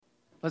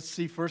Let's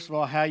see, first of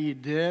all, how you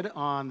did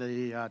on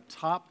the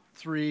top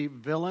 3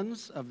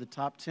 villains of the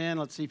top 10.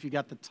 Let's see if you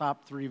got the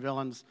top 3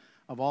 villains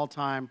of all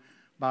time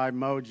by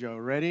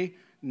Mojo. Ready?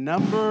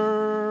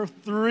 Number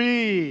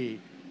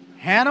 3,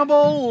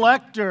 Hannibal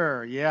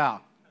Lecter. Yeah.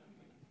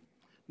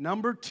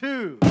 Number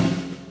 2,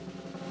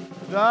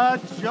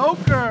 the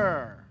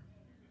Joker.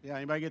 Yeah,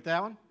 anybody get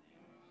that one?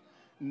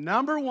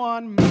 Number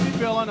 1 movie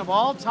villain of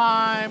all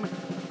time,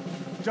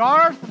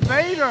 Darth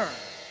Vader.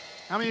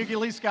 How many of you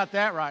at least got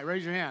that right?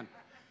 Raise your hand.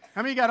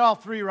 How many got all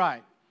 3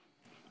 right?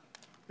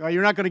 Well,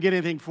 you're not going to get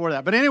anything for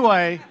that. But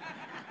anyway,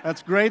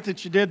 that's great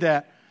that you did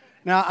that.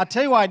 Now, I'll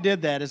tell you why I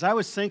did that is I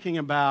was thinking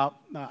about,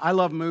 I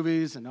love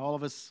movies and all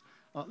of us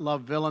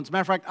love villains.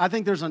 Matter of fact, I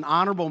think there's an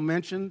honorable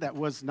mention that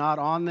was not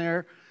on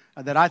there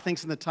that I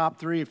think's in the top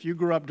 3. If you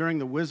grew up during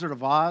the Wizard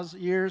of Oz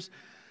years,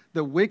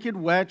 the Wicked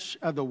Witch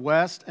of the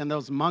West and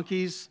those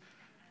monkeys,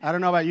 I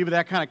don't know about you, but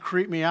that kind of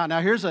creeped me out.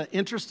 Now, here's an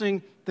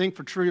interesting thing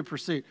for Trivia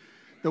Pursuit.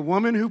 The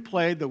woman who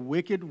played the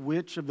Wicked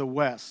Witch of the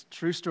West,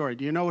 true story.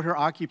 Do you know what her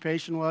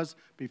occupation was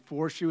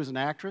before she was an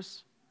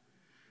actress?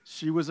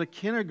 She was a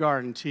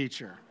kindergarten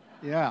teacher.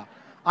 Yeah.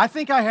 I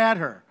think I had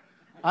her.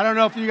 I don't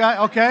know if you guys,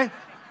 okay?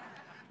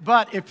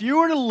 But if you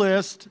were to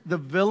list the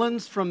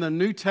villains from the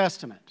New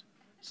Testament,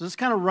 so just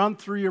kind of run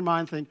through your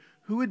mind, think,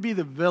 who would be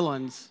the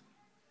villains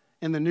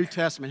in the New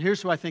Testament?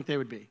 Here's who I think they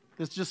would be.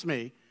 This is just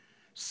me.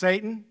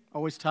 Satan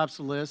always tops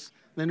the list.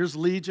 Then there's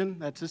Legion,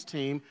 that's his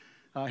team.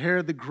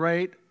 Herod the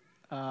Great.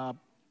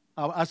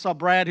 I saw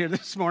Brad here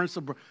this morning,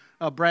 so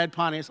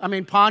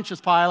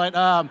Pontius Pilate,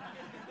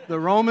 the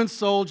Roman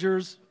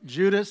soldiers,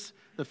 Judas,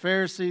 the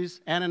Pharisees,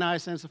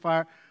 Ananias and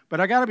Sapphira.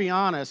 But I got to be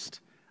honest,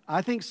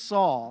 I think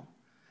Saul,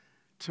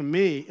 to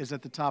me, is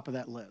at the top of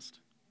that list.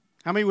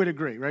 How many would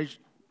agree, right?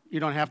 You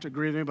don't have to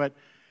agree with me,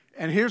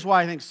 and here's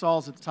why I think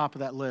Saul's at the top of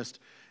that list,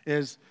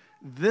 is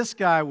this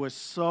guy was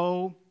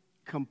so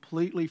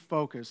completely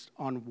focused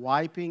on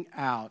wiping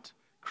out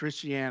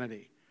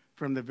Christianity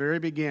from the very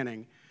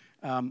beginning.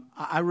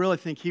 I really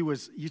think he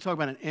was, you talk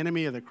about an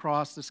enemy of the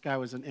cross, this guy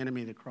was an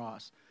enemy of the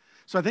cross.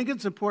 So I think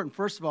it's important,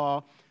 first of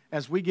all,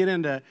 as we get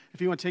into,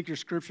 if you want to take your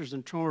scriptures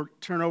and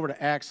turn over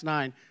to Acts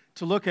 9,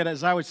 to look at,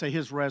 as I would say,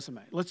 his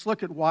resume. Let's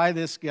look at why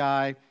this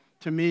guy,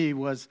 to me,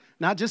 was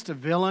not just a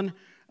villain,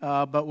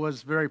 but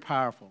was very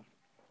powerful.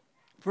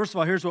 First of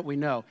all, here's what we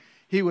know.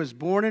 He was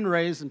born and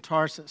raised in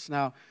Tarsus.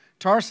 Now,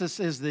 Tarsus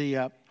is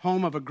the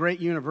home of a great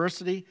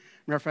university.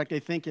 Matter of fact, they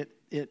think it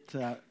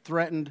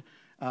threatened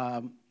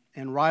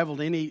and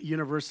rivaled any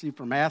university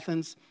from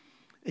Athens.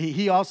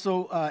 He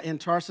also, in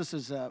Tarsus,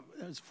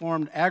 has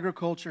formed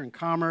agriculture and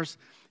commerce.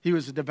 He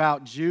was a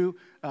devout Jew.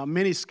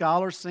 Many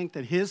scholars think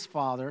that his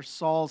father,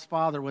 Saul's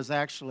father, was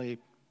actually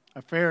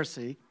a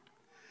Pharisee.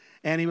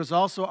 And he was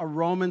also a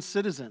Roman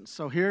citizen.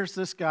 So here's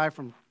this guy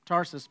from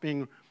Tarsus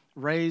being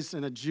raised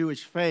in a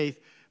Jewish faith,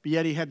 but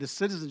yet he had the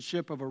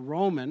citizenship of a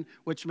Roman,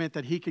 which meant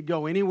that he could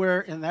go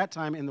anywhere in that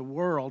time in the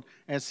world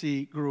as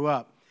he grew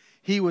up.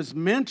 He was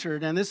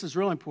mentored, and this is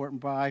really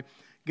important, by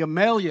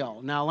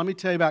Gamaliel. Now, let me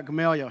tell you about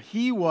Gamaliel.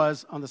 He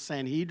was on the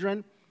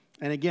Sanhedrin,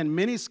 and again,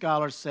 many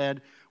scholars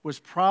said was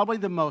probably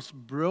the most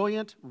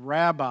brilliant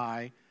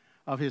rabbi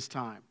of his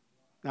time.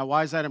 Now,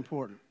 why is that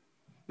important?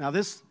 Now,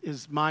 this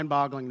is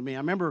mind-boggling to me. I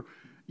remember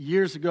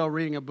years ago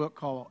reading a book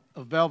called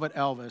Velvet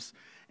Elvis,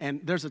 and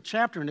there's a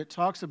chapter, and it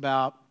talks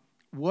about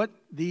what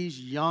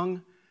these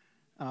young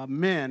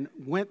men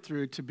went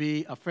through to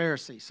be a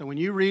Pharisee. So when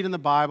you read in the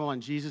Bible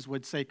and Jesus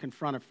would say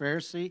confront a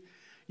Pharisee,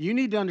 you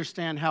need to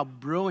understand how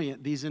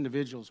brilliant these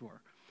individuals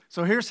were.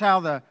 So here's how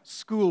the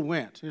school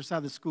went. Here's how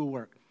the school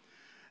worked.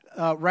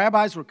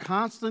 Rabbis were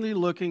constantly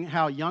looking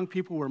how young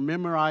people were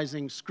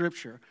memorizing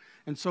Scripture.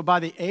 And so by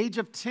the age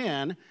of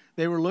 10,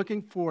 they were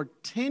looking for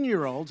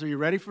 10-year-olds, are you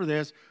ready for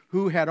this,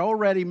 who had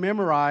already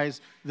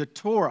memorized the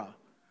Torah,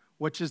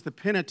 which is the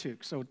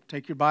Pentateuch. So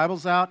take your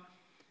Bibles out.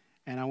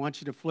 And I want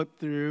you to flip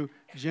through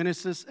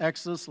Genesis,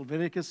 Exodus,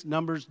 Leviticus,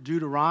 Numbers,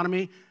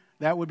 Deuteronomy.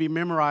 That would be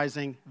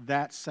memorizing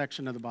that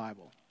section of the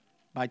Bible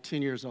by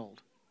 10 years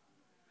old.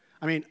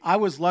 I mean, I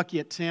was lucky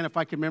at 10 if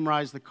I could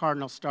memorize the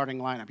Cardinals starting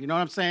lineup. You know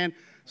what I'm saying?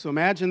 So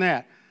imagine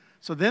that.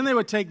 So then they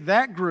would take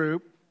that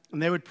group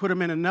and they would put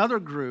them in another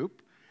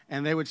group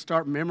and they would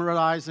start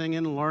memorizing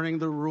and learning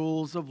the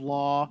rules of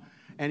law.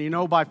 And you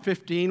know by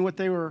 15 what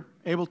they were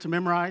able to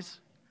memorize?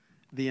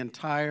 The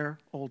entire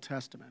Old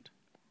Testament.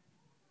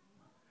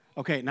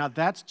 Okay, now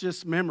that's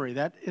just memory.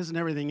 That isn't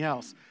everything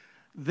else.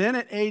 Then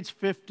at age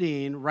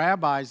 15,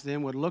 rabbis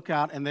then would look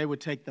out and they would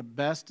take the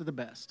best of the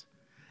best.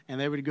 And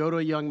they would go to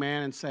a young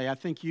man and say, I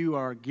think you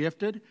are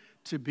gifted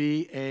to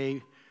be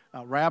a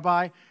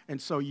rabbi,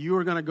 and so you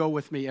are going to go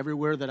with me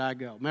everywhere that I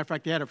go. Matter of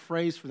fact, they had a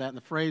phrase for that, and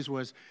the phrase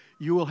was,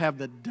 you will have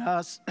the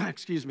dust,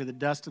 the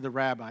dust of the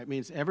rabbi. It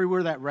means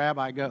everywhere that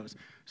rabbi goes.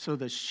 So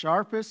the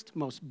sharpest,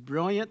 most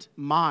brilliant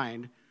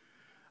mind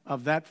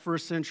of that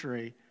first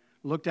century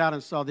looked out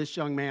and saw this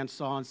young man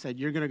and said,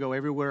 you're going to go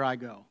everywhere I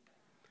go.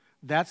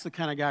 That's the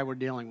kind of guy we're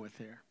dealing with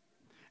here.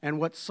 And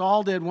what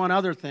Saul did, one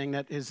other thing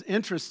that is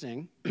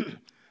interesting,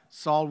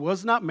 Saul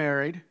was not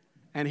married,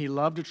 and he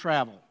loved to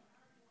travel.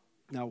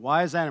 Now,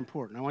 why is that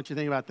important? I want you to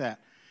think about that.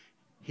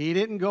 He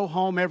didn't go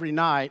home every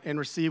night and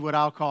receive what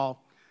I'll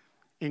call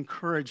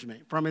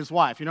encouragement from his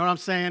wife. You know what I'm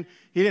saying?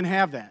 He didn't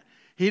have that.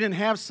 He didn't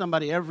have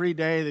somebody every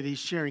day that he's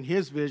sharing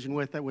his vision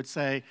with that would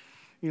say,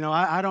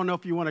 I don't know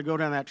if you want to go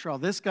down that trail.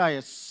 This guy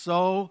is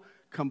so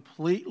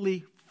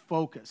completely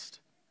focused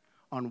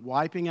on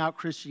wiping out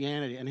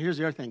Christianity. And here's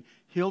the other thing.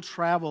 He'll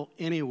travel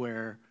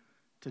anywhere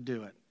to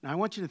do it. Now, I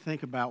want you to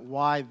think about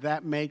why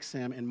that makes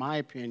him, in my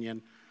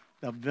opinion,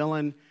 the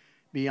villain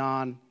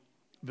beyond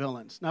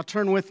villains. Now,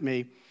 turn with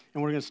me,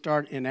 and we're going to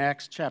start in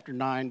Acts chapter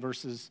 9,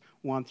 verses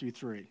 1 through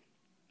 3.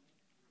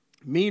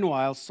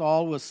 Meanwhile,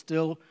 Saul was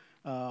still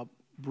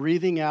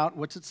breathing out,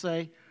 what's it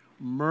say?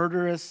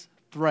 Murderous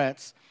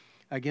threats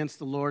against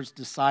the Lord's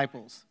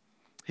disciples.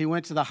 He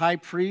went to the high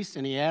priest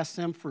and he asked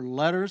him for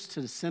letters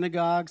to the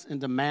synagogues in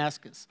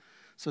Damascus,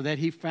 so that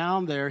he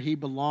found there he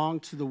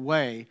belonged to the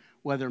way,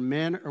 whether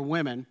men or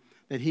women,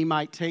 that he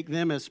might take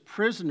them as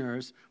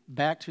prisoners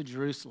back to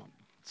Jerusalem.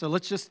 So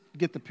let's just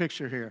get the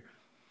picture here.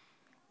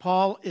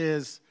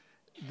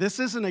 This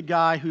isn't a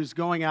guy who's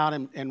going out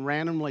and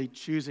randomly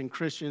choosing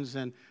Christians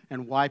and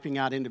wiping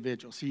out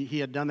individuals. He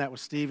had done that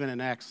with Stephen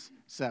in Acts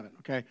 7,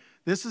 okay?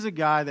 This is a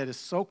guy that is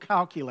so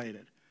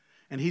calculated,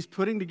 and he's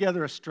putting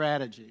together a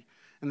strategy.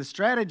 And the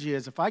strategy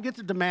is, if I get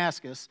to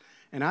Damascus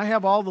and I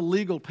have all the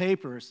legal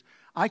papers,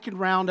 I can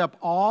round up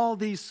all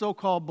these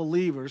so-called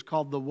believers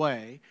called the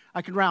Way.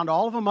 I can round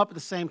all of them up at the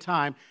same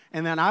time,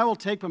 and then I will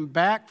take them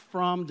back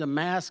from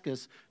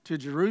Damascus to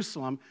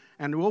Jerusalem,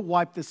 and we'll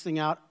wipe this thing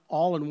out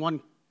all in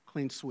one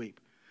clean sweep.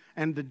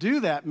 And to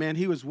do that meant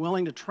he was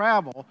willing to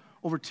travel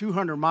over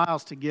 200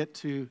 miles to get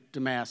to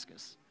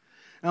Damascus.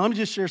 Now, let me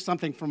just share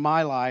something from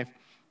my life,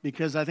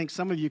 because I think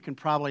some of you can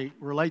probably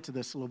relate to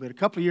this a little bit. A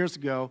couple of years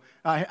ago,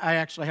 I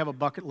actually have a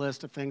bucket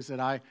list of things that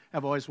I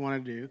have always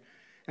wanted to do.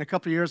 And a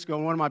couple of years ago,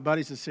 one of my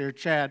buddies is here,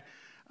 Chad,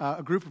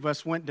 a group of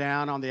us went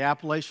down on the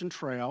Appalachian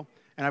Trail,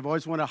 and I've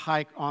always wanted to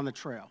hike on the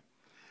trail.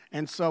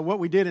 And so what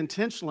we did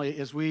intentionally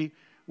is we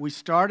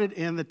started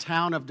in the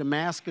town of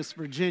Damascus,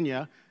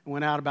 Virginia, and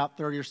went out about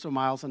 30 or so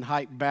miles and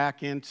hiked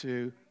back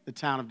into the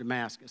town of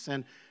Damascus.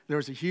 And there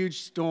was a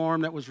huge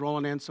storm that was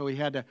rolling in, so we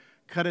had to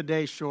cut a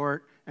day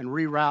short and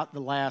reroute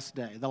the last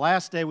day. The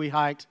last day we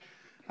hiked,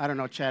 I don't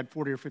know, Chad,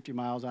 40 or 50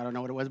 miles, I don't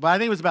know what it was, but I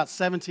think it was about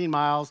 17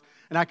 miles,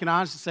 and I can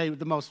honestly say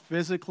the most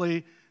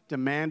physically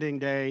demanding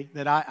day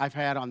that I've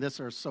had on this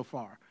earth so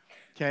far,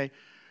 okay?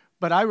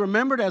 But I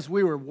remembered as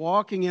we were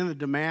walking into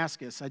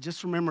Damascus, I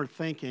just remember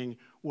thinking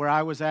where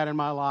I was at in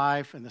my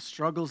life and the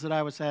struggles that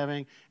I was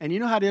having. And you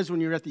know how it is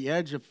when you're at the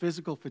edge of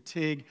physical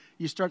fatigue,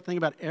 you start thinking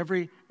about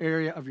every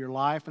area of your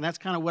life, and that's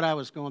kind of what I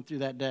was going through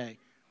that day.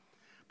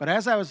 But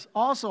as I was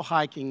also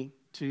hiking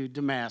to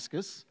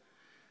Damascus,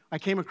 I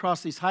came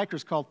across these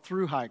hikers called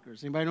through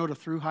hikers. Anybody know what a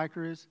through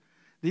hiker is?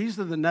 These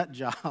are the nut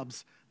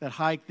jobs that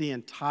hike the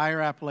entire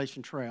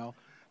Appalachian Trail,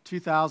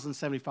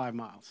 2,075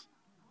 miles.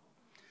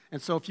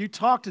 And so if you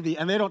talk to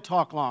and they don't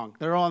talk long,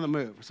 they're on the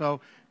move.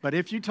 But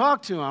if you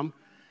talk to them,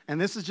 and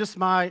this is just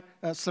my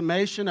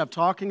summation of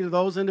talking to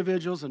those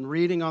individuals and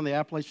reading on the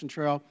Appalachian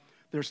Trail,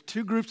 there's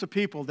two groups of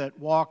people that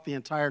walk the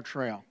entire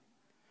trail.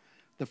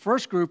 The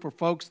first group are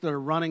folks that are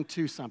running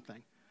to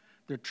something.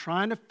 They're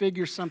trying to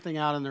figure something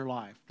out in their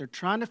life. They're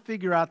trying to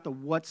figure out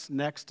what's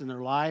next in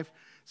their life.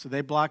 So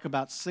they block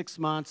about 6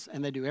 months,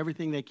 and they do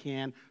everything they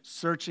can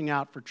searching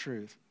out for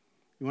truth.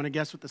 You want to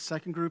guess what the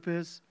second group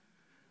is?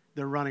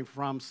 They're running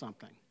from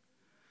something.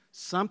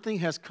 Something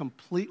has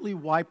completely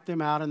wiped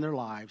them out in their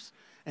lives,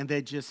 and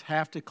they just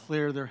have to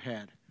clear their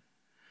head.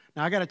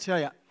 Now, I got to tell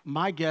you,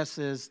 my guess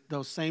is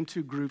those same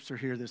two groups are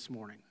here this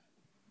morning.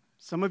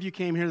 Some of you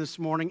came here this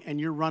morning, and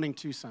you're running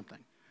to something.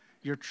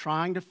 You're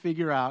trying to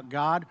figure out,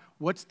 God,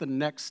 what's the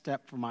next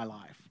step for my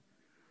life?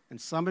 And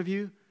some of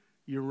you,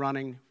 you're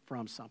running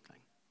from something.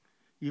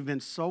 You've been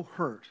so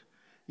hurt.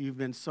 You've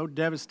been so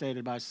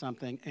devastated by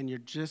something, and you're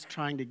just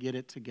trying to get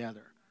it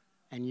together.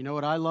 And you know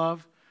what I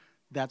love?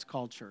 That's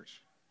called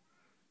church.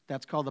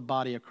 That's called the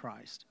body of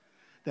Christ.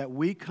 That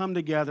we come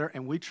together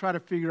and we try to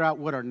figure out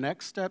what our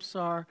next steps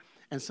are,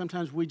 and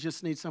sometimes we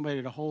just need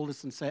somebody to hold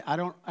us and say, I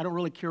don't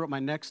really care what my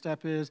next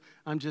step is.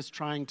 I'm just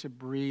trying to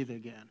breathe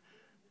again.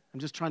 I'm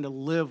just trying to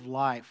live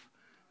life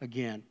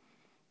again.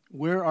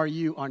 Where are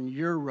you on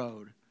your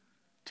road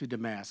to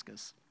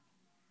Damascus?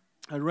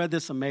 I read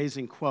this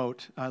amazing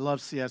quote. I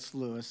love C.S.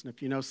 Lewis, and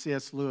if you know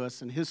C.S.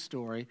 Lewis and his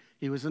story,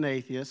 he was an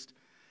atheist,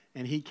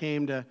 and he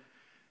came to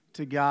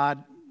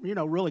God,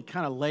 really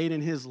kind of late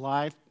in his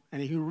life,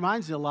 and he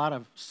reminds me a lot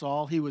of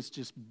Saul. He was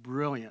just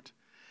brilliant.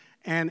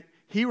 And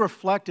he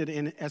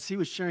reflected, as he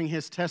was sharing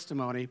his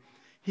testimony,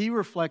 he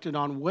reflected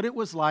on what it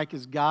was like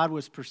as God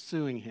was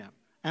pursuing him.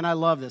 And I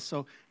love this.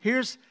 So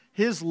here's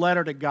his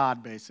letter to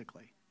God,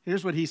 basically.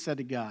 Here's what he said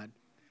to God.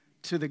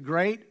 To the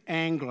great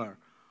angler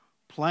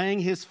playing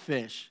his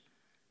fish,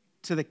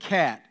 to the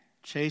cat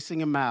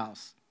chasing a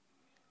mouse,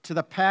 to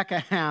the pack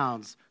of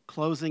hounds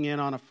closing in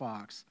on a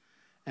fox,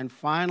 and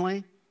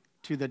finally,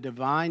 to the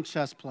divine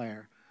chess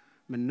player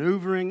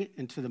maneuvering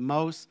into the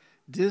most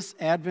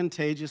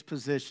disadvantageous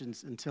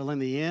positions until in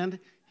the end,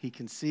 he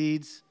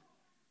concedes,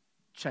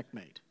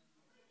 checkmate.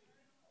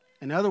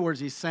 In other words,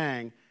 he's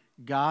saying,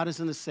 God is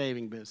in the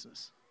saving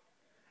business.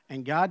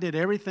 And God did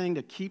everything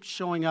to keep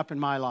showing up in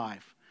my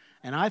life.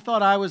 And I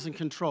thought I was in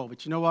control,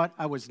 but you know what?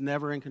 I was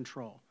never in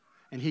control.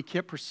 And he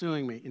kept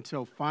pursuing me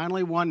until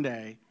finally one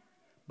day,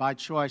 by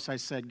choice, I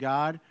said,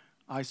 God,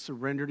 I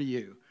surrender to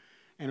you.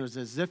 And it was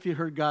as if you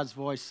heard God's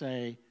voice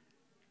say,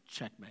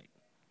 checkmate.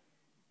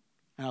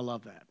 And I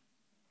love that.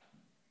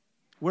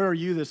 Where are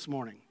you this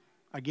morning?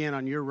 Again,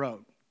 on your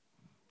road.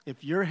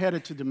 If you're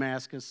headed to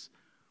Damascus,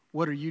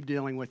 what are you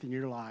dealing with in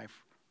your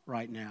life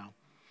right now?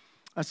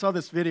 I saw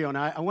this video, and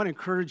I want to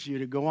encourage you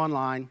to go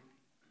online,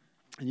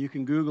 and you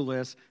can Google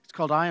this. It's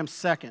called I Am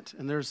Second,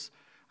 and there's,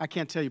 I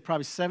can't tell you,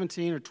 probably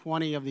 17 or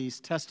 20 of these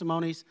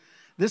testimonies.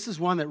 This is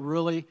one that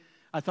really,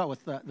 I thought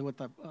with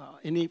the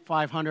Indy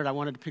 500, I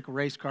wanted to pick a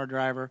race car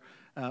driver,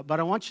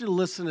 but I want you to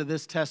listen to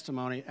this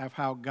testimony of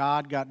how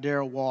God got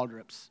Darrell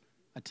Waldrop's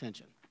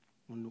attention.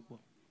 We'll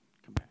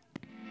come back.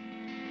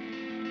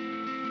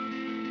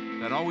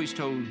 I'd always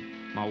told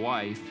my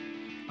wife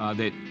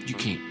that you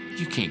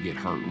can't get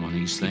hurt in one of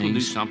these things. People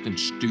do something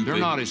stupid. They're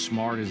not as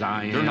smart as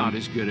I am. They're not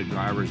as good a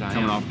driver as I am.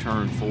 Coming off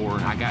turn 4,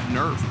 and I got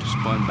nerfed,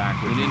 spun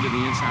backwards, went into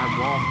the inside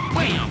wall,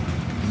 wham,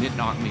 and it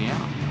knocked me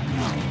out.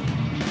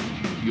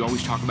 You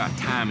always talk about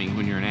timing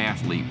when you're an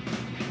athlete.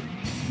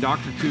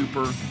 Dr.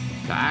 Cooper,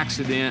 the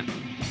accident,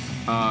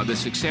 the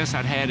success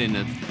I'd had in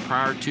the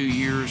prior 2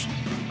 years,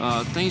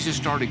 things just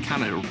started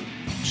kind of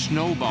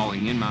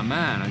snowballing in my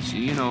mind. I said,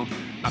 you know,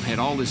 I've had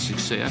all this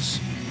success.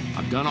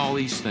 I've done all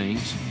these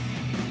things.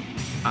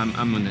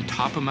 I'm on the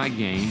top of my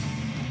game,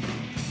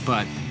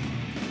 but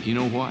you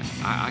know what?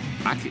 I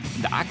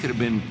could have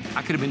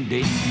been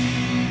dead.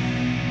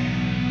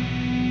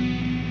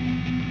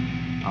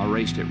 I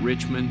raced at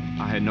Richmond.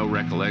 I had no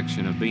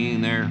recollection of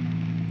being there.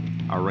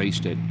 I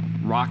raced at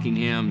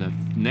Rockingham the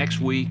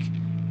next week.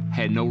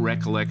 Had no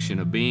recollection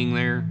of being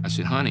there. I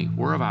said, honey,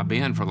 where have I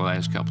been for the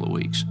last couple of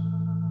weeks?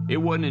 It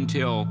wasn't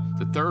until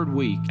the 3rd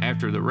week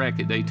after the wreck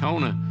at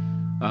Daytona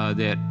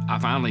that I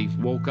finally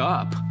woke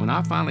up. When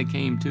I finally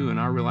came to and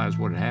I realized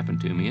what had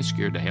happened to me, it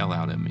scared the hell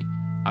out of me.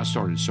 I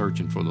started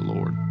searching for the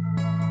Lord.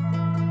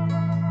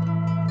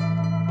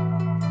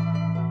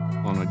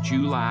 On a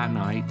July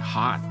night,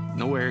 hot,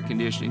 no air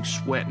conditioning,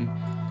 sweating,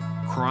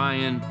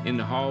 crying in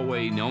the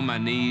hallway, on my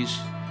knees,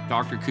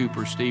 Dr.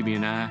 Cooper, Stevie,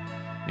 and I,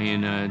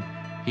 and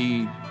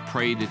he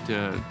prayed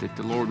that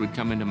the Lord would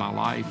come into my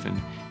life,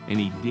 and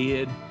he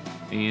did.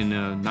 And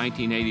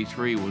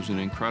 1983 was an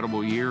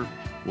incredible year.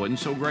 Wasn't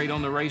so great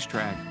on the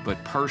racetrack,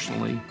 but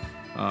personally,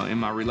 in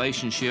my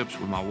relationships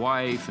with my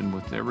wife and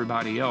with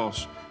everybody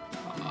else,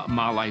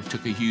 my life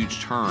took a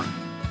huge turn.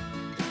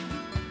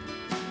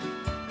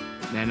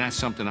 And that's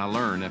something I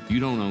learned. If you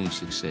don't own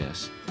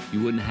success,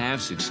 you wouldn't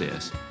have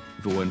success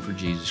if it wasn't for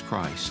Jesus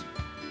Christ.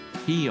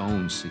 He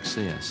owns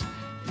success.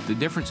 The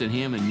difference in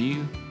him and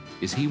you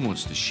is he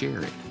wants to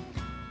share it.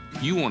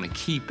 You want to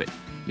keep it.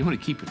 You want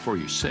to keep it for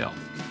yourself.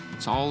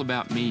 It's all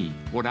about me,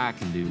 what I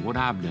can do, what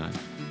I've done.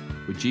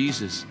 With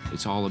Jesus,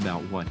 it's all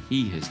about what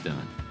he has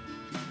done.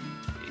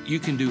 You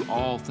can do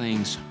all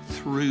things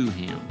through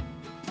him,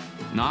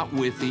 not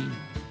with him,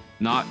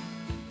 not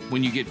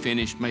when you get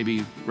finished,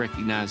 maybe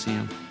recognize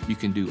him. You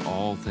can do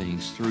all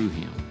things through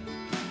him.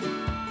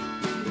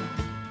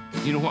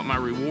 You know what my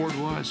reward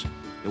was?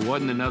 It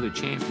wasn't another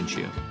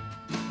championship.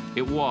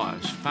 It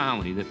was,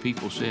 finally, that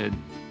people said,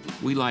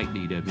 we like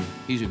DW.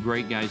 He's a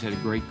great guy. He's had a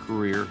great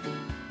career.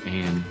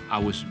 And I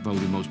was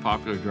voted most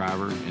popular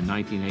driver in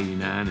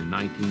 1989 and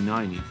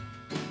 1990.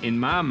 In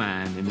my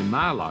mind and in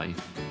my life,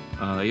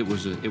 it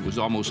was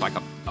almost like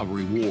a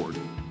reward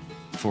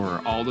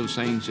for all those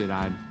things that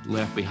I'd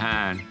left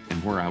behind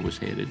and where I was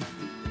headed.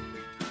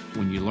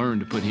 When you learn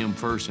to put him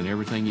first in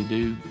everything you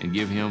do and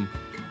give him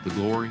the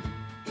glory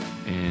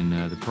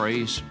and the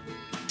praise,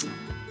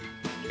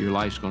 your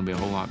life's going to be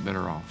a whole lot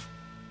better off.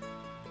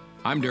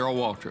 I'm Darrell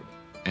Waltrip,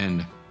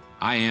 and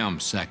I am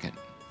second.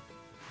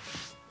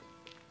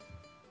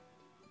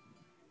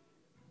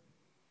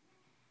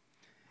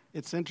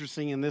 It's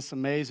interesting in this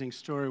amazing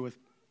story with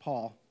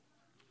Paul,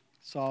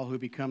 Saul who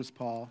becomes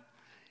Paul.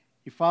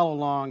 You follow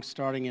along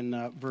starting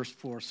in verse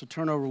 4. So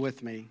turn over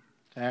with me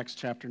to Acts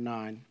chapter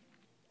 9,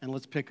 and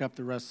let's pick up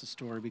the rest of the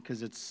story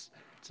because it's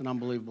an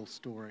unbelievable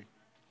story.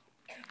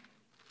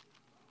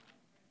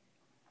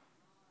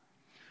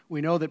 We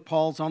know that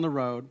Paul's on the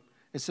road.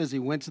 It says he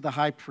went to the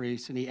high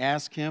priest and he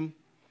asked him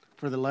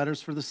for the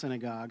letters for the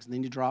synagogues. And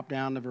then you drop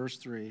down to verse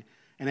 3.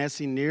 And as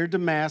he neared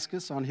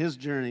Damascus on his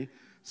journey,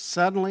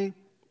 suddenly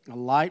a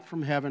light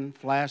from heaven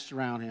flashed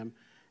around him,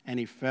 and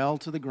he fell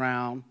to the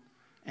ground,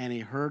 and he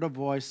heard a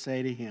voice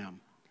say to him,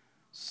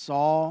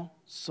 Saul,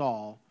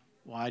 Saul,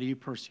 why do you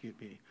persecute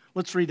me?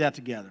 Let's read that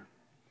together.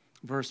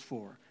 Verse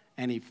 4.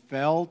 And he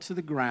fell to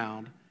the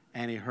ground,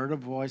 and he heard a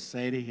voice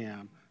say to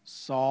him,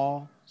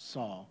 Saul,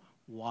 Saul,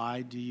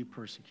 why do you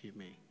persecute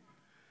me?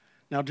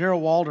 Now,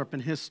 Darrell Waldrop in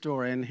his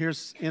story, and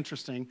here's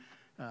interesting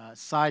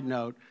side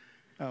note.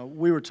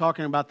 We were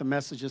talking about the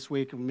message this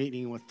week, a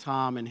meeting with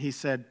Tom, and he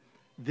said,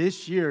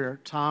 This year,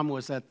 Tom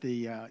was at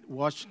the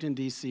Washington,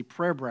 D.C.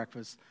 prayer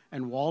breakfast,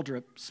 and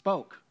Waldrop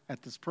spoke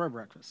at this prayer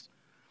breakfast.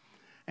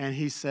 And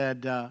he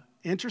said,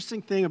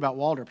 interesting thing about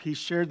Waldrop, he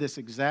shared this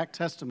exact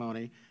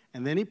testimony,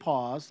 and then he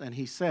paused, and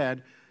he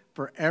said,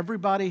 for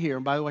everybody here,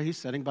 and by the way, he's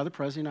sitting by the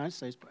President of the United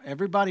States, but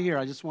everybody here,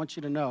 I just want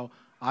you to know,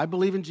 I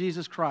believe in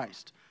Jesus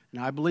Christ,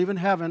 and I believe in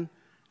heaven,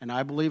 and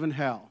I believe in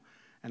hell.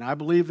 And I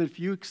believe that if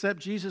you accept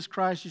Jesus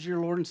Christ as your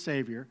Lord and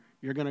Savior,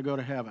 you're going to go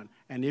to heaven.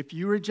 And if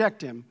you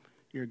reject him,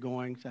 you're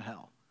going to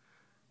hell.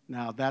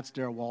 Now, that's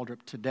Darrell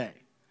Waldrop today.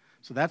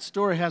 So that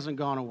story hasn't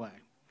gone away.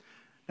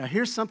 Now,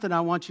 here's something I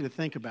want you to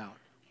think about.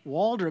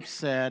 Waldrop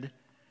said,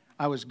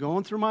 I was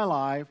going through my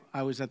life,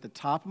 I was at the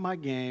top of my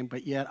game,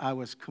 but yet I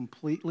was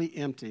completely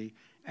empty,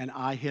 and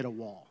I hit a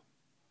wall.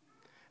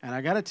 And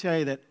I got to tell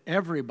you that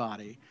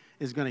everybody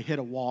is going to hit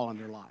a wall in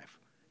their life.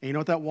 And you know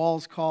what that wall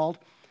is called?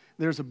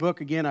 There's a book,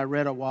 again, I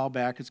read a while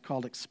back. It's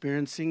called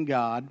Experiencing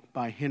God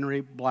by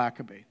Henry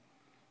Blackaby.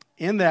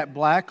 In that,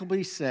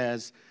 Blackaby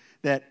says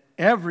that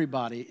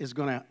everybody is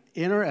going to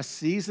enter a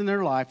season in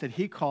their life that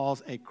he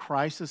calls a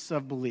crisis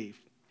of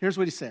belief. Here's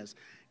what he says.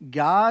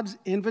 God's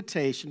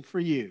invitation for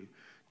you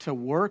to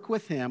work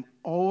with him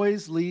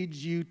always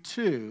leads you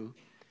to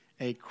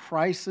a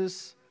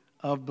crisis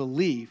of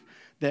belief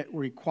that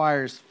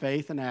requires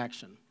faith and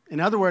action. In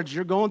other words,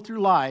 you're going through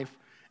life,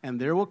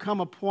 and there will come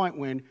a point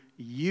when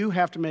you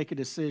have to make a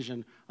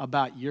decision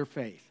about your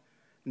faith.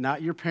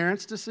 Not your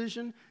parents'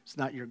 decision. It's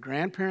not your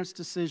grandparents'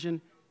 decision.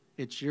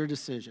 It's your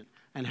decision.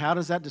 And how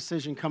does that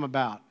decision come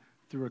about?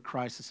 Through a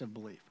crisis of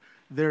belief.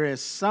 There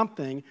is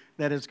something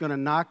that is going to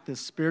knock the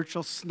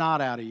spiritual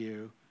snot out of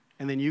you,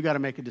 and then you got to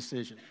make a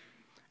decision.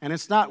 And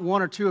it's not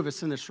one or two of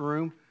us in this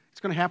room.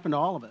 It's going to happen to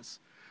all of us.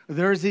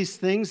 There's these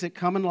things that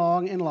come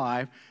along in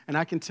life, and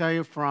I can tell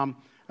you from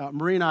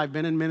Marie and I have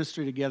been in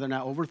ministry together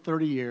now over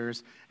 30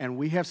 years, and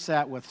we have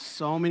sat with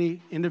so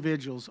many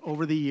individuals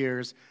over the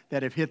years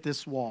that have hit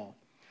this wall.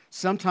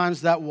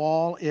 Sometimes that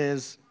wall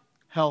is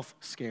health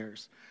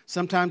scares.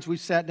 Sometimes we've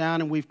sat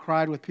down and we've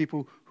cried with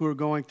people who are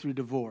going through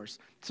divorce.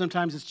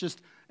 Sometimes it's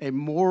just a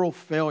moral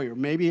failure.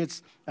 Maybe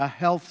it's a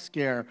health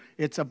scare.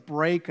 It's a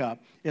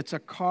breakup. It's a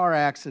car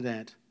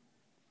accident.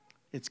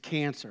 It's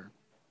cancer.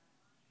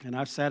 And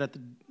I've sat at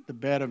the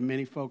bed of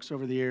many folks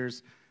over the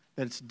years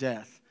that it's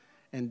death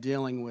and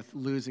dealing with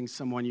losing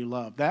someone you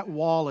love. That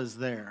wall is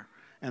there,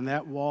 and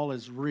that wall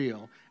is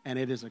real, and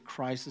it is a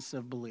crisis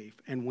of belief.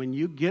 And when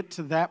you get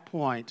to that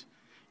point,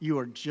 you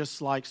are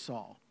just like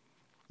Saul.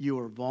 You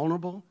are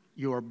vulnerable,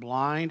 you are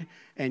blind,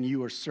 and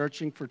you are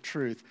searching for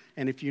truth.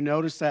 And if you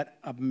notice that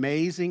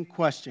amazing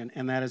question,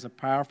 and that is a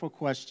powerful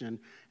question,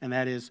 and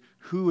that is,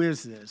 who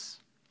is this?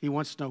 He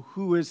wants to know,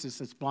 who is this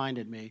that's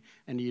blinded me?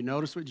 And you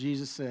notice what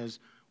Jesus says,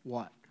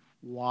 what?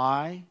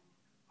 Why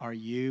are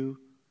you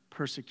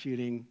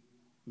persecuting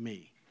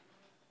me?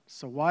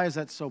 So why is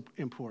that so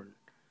important?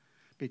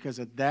 Because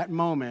at that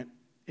moment,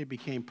 it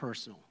became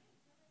personal.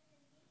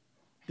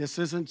 This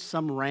isn't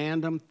some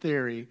random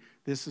theory.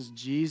 This is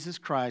Jesus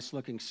Christ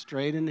looking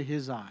straight into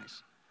his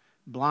eyes,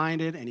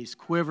 blinded, and he's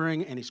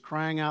quivering, and he's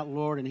crying out,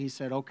 Lord, and he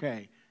said,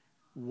 okay,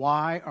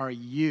 why are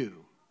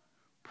you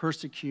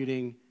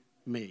persecuting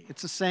me?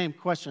 It's the same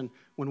question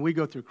when we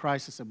go through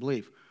crisis of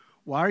belief.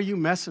 Why are you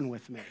messing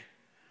with me?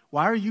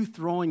 Why are you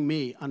throwing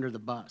me under the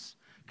bus?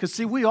 Because,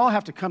 see, we all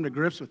have to come to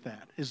grips with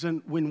that.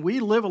 When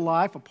we live a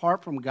life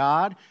apart from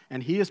God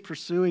and he is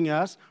pursuing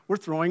us, we're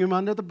throwing him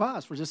under the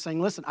bus. We're just saying,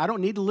 listen, I don't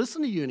need to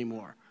listen to you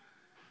anymore.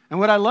 And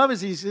what I love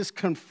is he just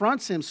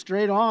confronts him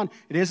straight on.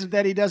 It isn't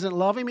that he doesn't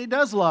love him. He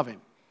does love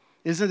him.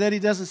 Isn't that he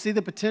doesn't see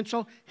the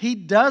potential? He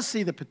does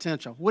see the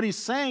potential. What he's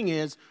saying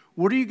is,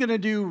 what are you going to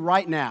do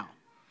right now?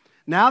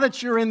 Now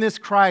that you're in this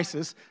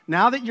crisis,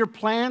 now that your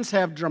plans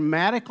have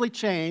dramatically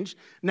changed,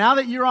 now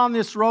that you're on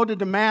this road to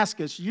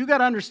Damascus, you got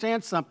to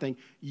understand something.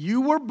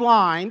 You were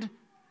blind,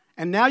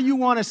 and now you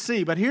want to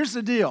see. But here's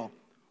the deal.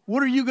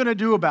 What are you going to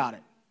do about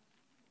it?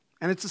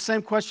 And it's the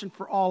same question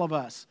for all of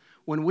us.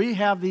 When we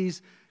have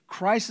these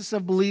crisis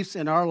of beliefs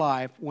in our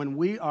life, when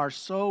we are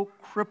so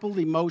crippled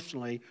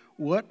emotionally,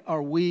 what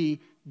are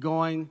we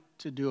going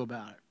to do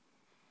about it?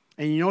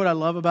 And you know what I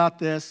love about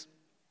this?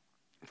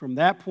 From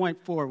that point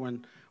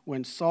forward,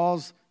 when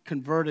Saul's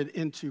converted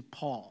into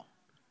Paul,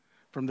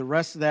 from the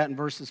rest of that in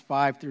verses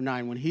 5 through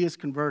 9, when he is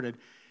converted,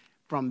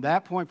 from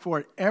that point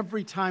forward,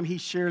 every time he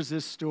shares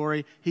this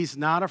story, he's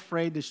not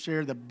afraid to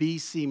share the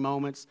BC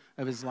moments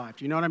of his life.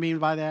 Do you know what I mean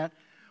by that?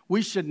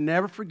 We should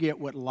never forget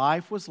what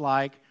life was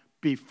like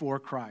before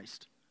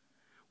Christ.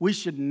 We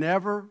should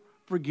never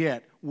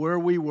forget where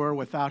we were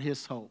without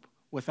his hope,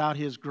 without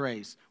his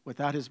grace,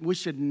 we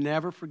should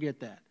never forget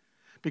that.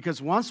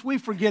 Because once we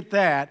forget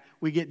that,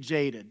 we get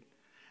jaded.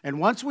 And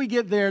once we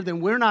get there,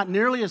 then we're not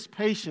nearly as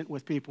patient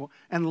with people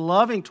and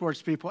loving towards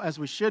people as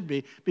we should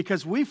be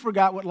because we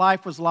forgot what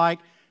life was like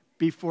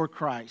before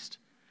Christ.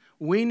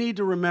 We need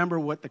to remember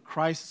what the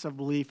crisis of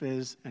belief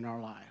is in our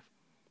life.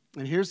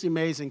 And here's the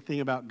amazing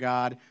thing about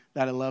God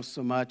that I love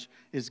so much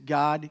is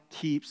God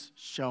keeps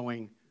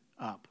showing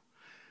up.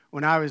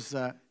 When I was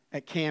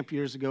at camp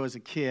years ago as a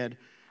kid,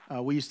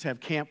 we used to have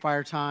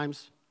campfire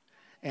times.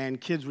 and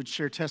kids would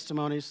share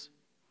testimonies.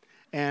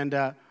 And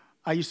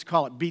I used to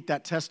call it Beat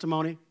That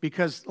Testimony,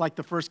 because like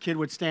the first kid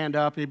would stand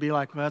up and he'd be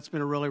like, well, that's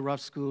been a really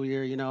rough school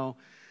year, you know.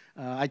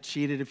 I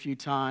cheated a few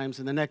times.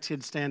 And the next kid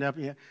would stand up,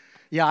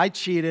 yeah, I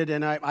cheated,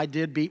 and I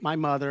did beat my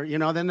mother. You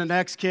know, then the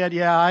next kid,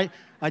 yeah,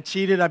 I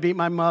cheated, I beat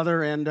my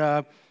mother,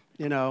 and,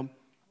 you know,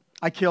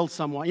 I killed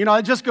someone. You know,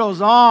 it just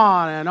goes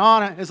on and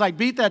on. It's like,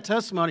 beat that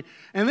testimony.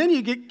 And then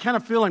you get kind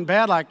of feeling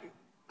bad, like,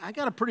 I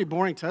got a pretty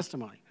boring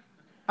testimony.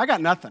 I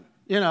got nothing,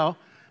 you know.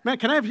 Man,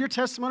 can I have your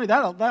testimony?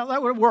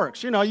 That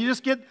works. You know, you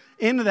just get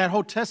into that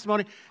whole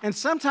testimony. And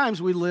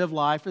sometimes we live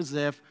life as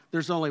if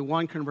there's only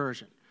one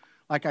conversion.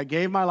 Like, I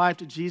gave my life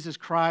to Jesus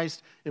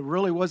Christ. It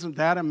really wasn't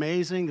that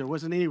amazing. There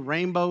wasn't any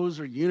rainbows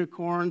or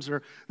unicorns.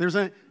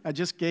 I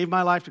just gave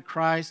my life to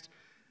Christ.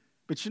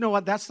 But you know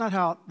what? That's not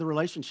how the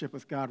relationship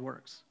with God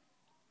works.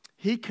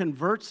 He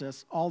converts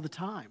us all the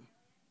time.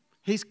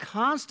 He's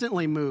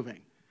constantly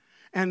moving.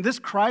 And this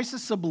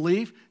crisis of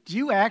belief, do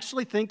you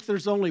actually think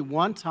there's only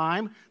one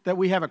time that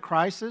we have a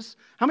crisis?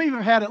 How many of you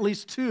have had at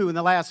least two in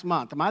the last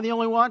month? Am I the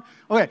only one?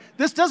 Okay,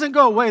 this doesn't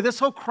go away. This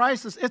whole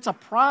crisis, it's a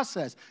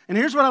process. And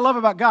here's what I love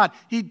about God.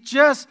 He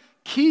just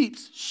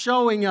keeps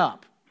showing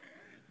up.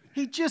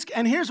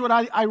 And here's what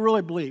I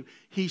really believe.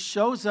 He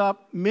shows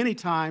up many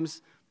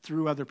times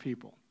through other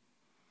people.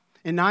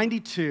 In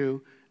 92,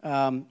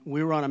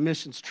 we were on a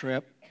missions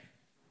trip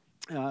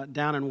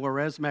down in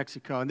Juarez,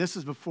 Mexico. And this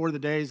is before the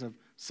days of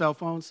cell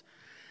phones.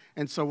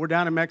 And so we're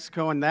down in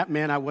Mexico, and that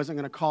meant I wasn't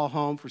going to call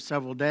home for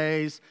several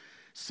days.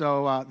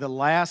 So the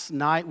last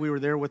night we were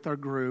there with our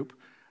group,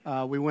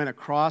 we went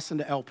across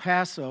into El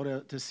Paso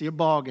to see a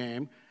ball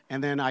game.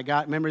 And then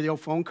remember the old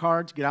phone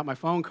cards? Get out my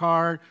phone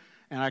card.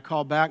 And I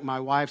called back.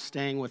 My wife's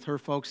staying with her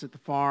folks at the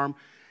farm.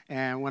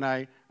 And when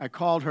I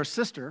called her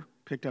sister,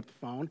 picked up the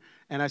phone,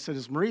 and I said,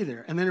 is Marie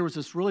there? And then there was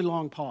this really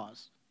long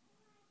pause.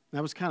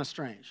 That was kind of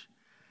strange.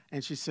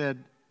 And she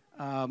said,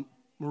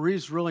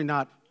 Marie's really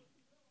not,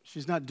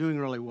 she's not doing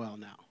really well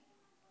now.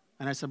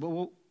 And I said,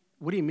 well,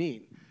 what do you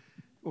mean?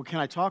 Well, can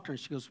I talk to her? And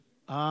she goes,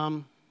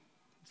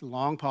 it's a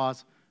long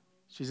pause.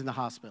 She's in the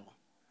hospital.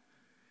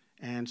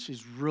 And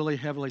she's really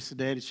heavily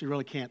sedated. She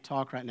really can't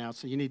talk right now.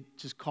 So you need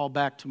to just call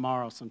back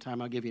tomorrow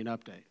sometime. I'll give you an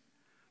update.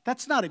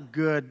 That's not a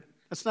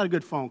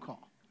good phone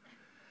call.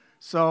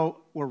 So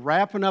we're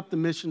wrapping up the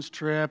missions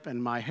trip,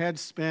 and my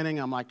head's spinning.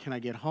 I'm like, can I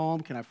get home?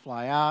 Can I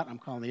fly out? I'm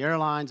calling the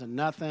airlines, and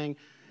nothing.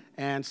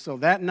 And so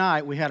that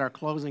night, we had our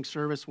closing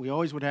service. We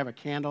always would have a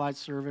candlelight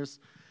service.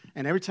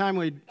 And every time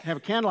we'd have a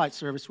candlelight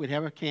service, we'd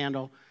have a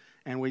candle,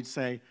 and we'd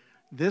say,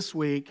 this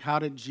week, how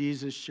did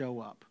Jesus show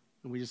up?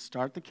 And we just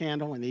start the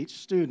candle, and each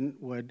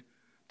student would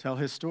tell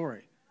his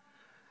story.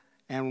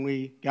 And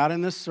we got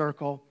in this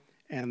circle,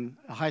 and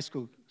a high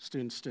school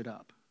student stood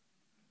up.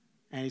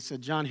 And he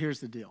said, John, here's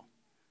the deal.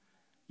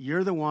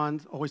 You're the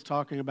one always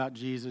talking about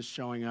Jesus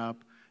showing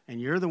up,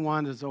 and you're the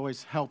one that's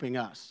always helping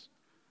us.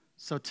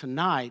 So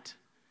tonight,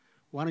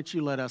 why don't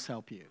you let us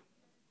help you?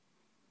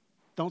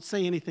 Don't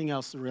say anything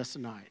else the rest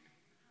of the night.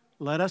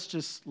 Let us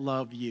just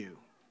love you.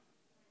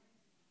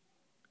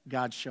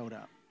 God showed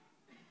up.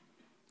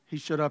 He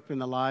showed up in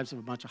the lives of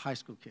a bunch of high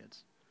school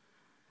kids.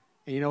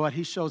 And you know what?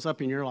 He shows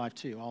up in your life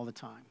too, all the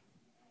time.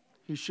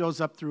 He shows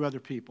up through other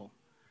people,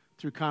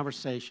 through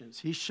conversations.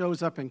 He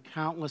shows up in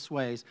countless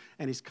ways,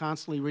 and he's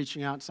constantly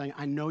reaching out and saying,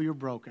 I know you're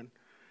broken.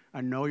 I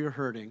know you're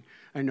hurting.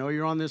 I know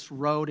you're on this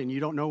road and you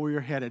don't know where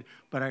you're headed,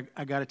 but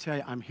I got to tell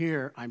you, I'm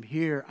here. And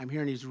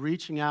he's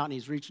reaching out, and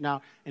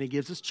he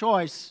gives us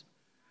choice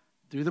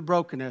through the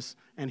brokenness,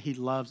 and he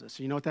loves us.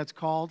 So you know what that's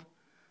called?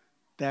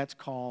 That's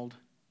called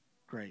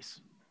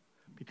grace,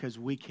 because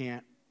we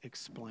can't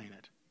explain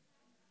it.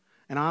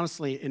 And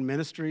honestly, in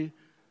ministry,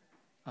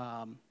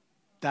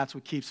 that's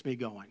what keeps me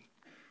going.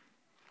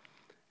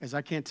 As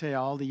I can't tell you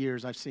all the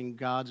years I've seen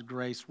God's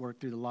grace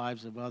work through the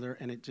lives of others,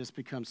 and it just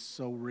becomes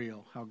so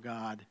real how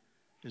God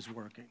is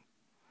working.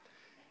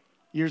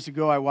 Years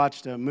ago, I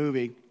watched a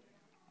movie,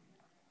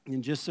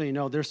 and just so you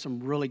know, there's some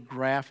really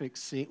graphic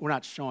scenes. We're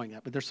not showing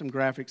that, but there's some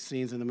graphic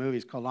scenes in the movie.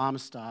 It's called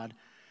Amistad,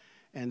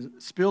 and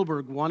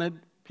Spielberg wanted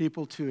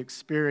people to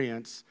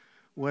experience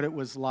what it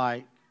was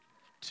like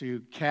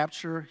to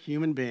capture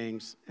human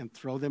beings and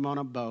throw them on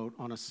a boat,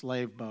 on a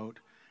slave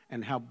boat,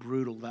 and how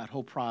brutal that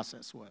whole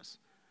process was.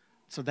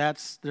 So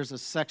there's a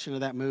section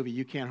of that movie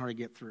you can't hardly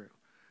get through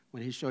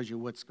when he shows you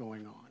what's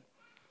going on.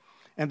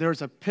 And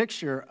there's a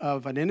picture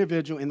of an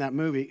individual in that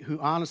movie who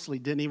honestly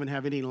didn't even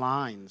have any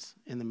lines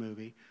in the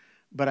movie,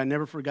 but I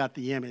never forgot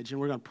the image, and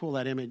we're going to pull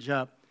that image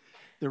up.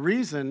 The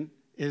reason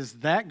is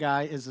that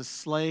guy is a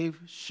slave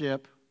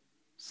ship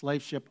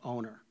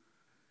owner.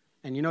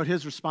 And you know what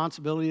his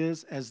responsibility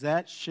is? As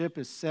that ship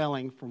is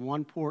sailing from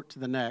one port to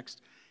the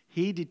next,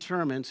 he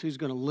determines who's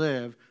going to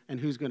live and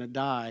who's going to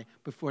die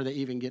before they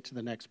even get to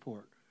the next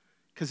port.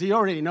 Because he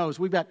already knows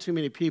we've got too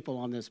many people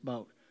on this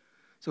boat.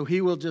 So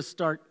he will just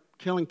start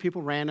killing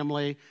people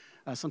randomly.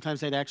 Sometimes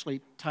they'd actually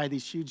tie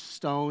these huge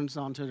stones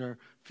onto their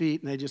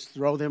feet, and they just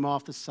throw them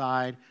off the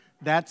side.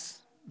 That's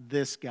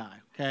this guy,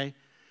 okay?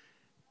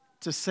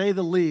 To say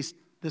the least,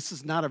 this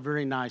is not a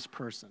very nice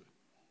person.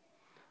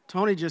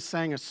 Tony just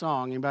sang a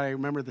song. Anybody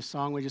remember the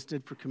song we just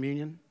did for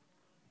communion?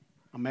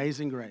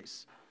 Amazing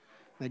Grace.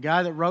 The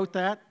guy that wrote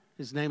that,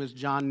 his name is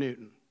John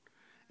Newton.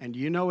 And do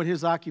you know what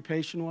his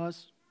occupation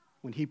was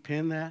when he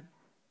penned that?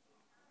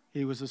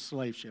 He was a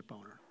slave ship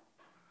owner.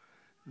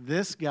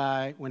 This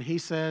guy, when he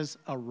says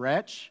a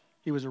wretch,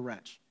 he was a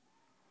wretch.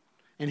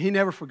 And he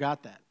never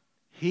forgot that.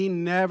 He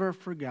never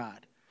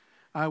forgot.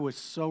 I was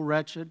so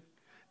wretched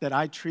that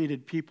I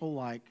treated people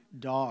like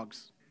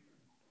dogs.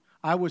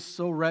 I was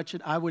so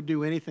wretched, I would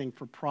do anything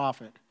for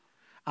profit.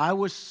 I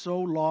was so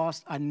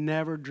lost, I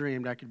never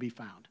dreamed I could be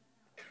found.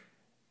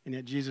 And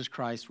yet Jesus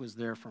Christ was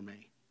there for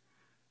me.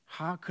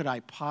 How could I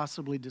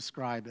possibly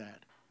describe that?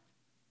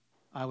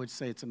 I would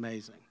say it's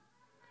amazing.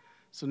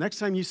 So next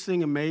time you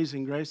sing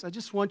Amazing Grace, I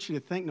just want you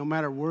to think no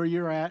matter where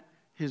you're at,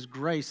 His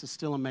grace is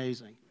still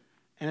amazing.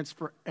 And it's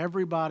for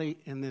everybody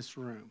in this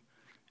room,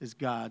 is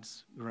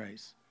God's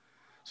grace.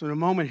 So in a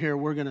moment here,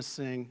 we're going to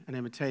sing an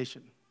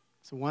invitation.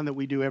 It's the one that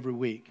we do every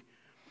week.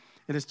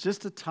 And it's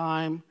just a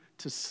time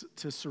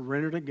to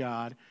surrender to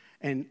God.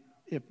 And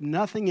if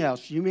nothing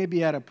else, you may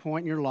be at a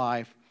point in your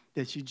life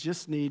that you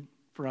just need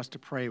for us to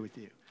pray with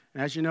you.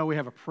 And as you know, we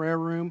have a prayer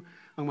room.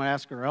 I'm going to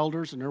ask our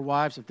elders and their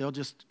wives if they'll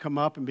just come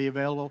up and be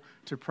available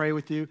to pray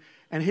with you.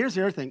 And here's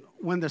the other thing.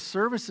 When the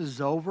service is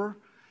over,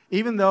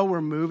 even though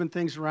we're moving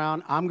things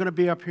around, I'm going to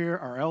be up here,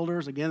 our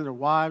elders, again, their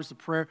wives, the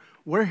prayer.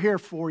 We're here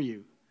for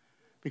you.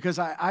 Because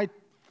I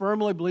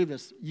firmly believe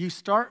this. You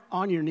start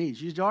on your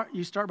knees.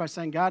 You start by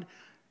saying, God,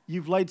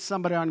 you've laid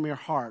somebody on your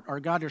heart. Or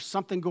God, there's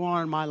something going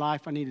on in my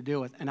life I need to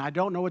deal with. And I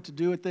don't know what to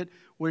do with it.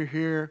 We're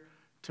here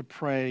to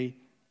pray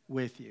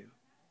with you.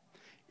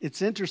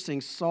 It's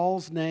interesting.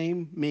 Saul's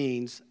name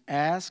means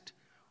asked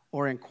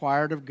or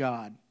inquired of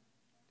God.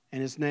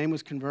 And his name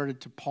was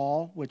converted to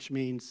Paul, which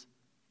means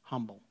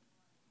humble.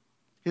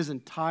 His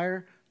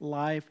entire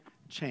life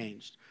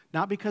changed.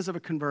 Not because of a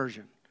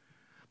conversion,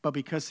 but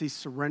because he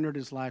surrendered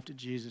his life to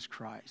Jesus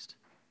Christ.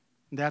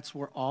 And that's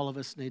where all of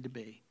us need to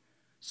be,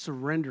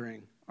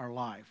 surrendering our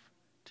life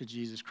to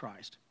Jesus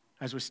Christ.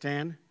 As we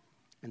stand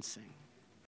and sing.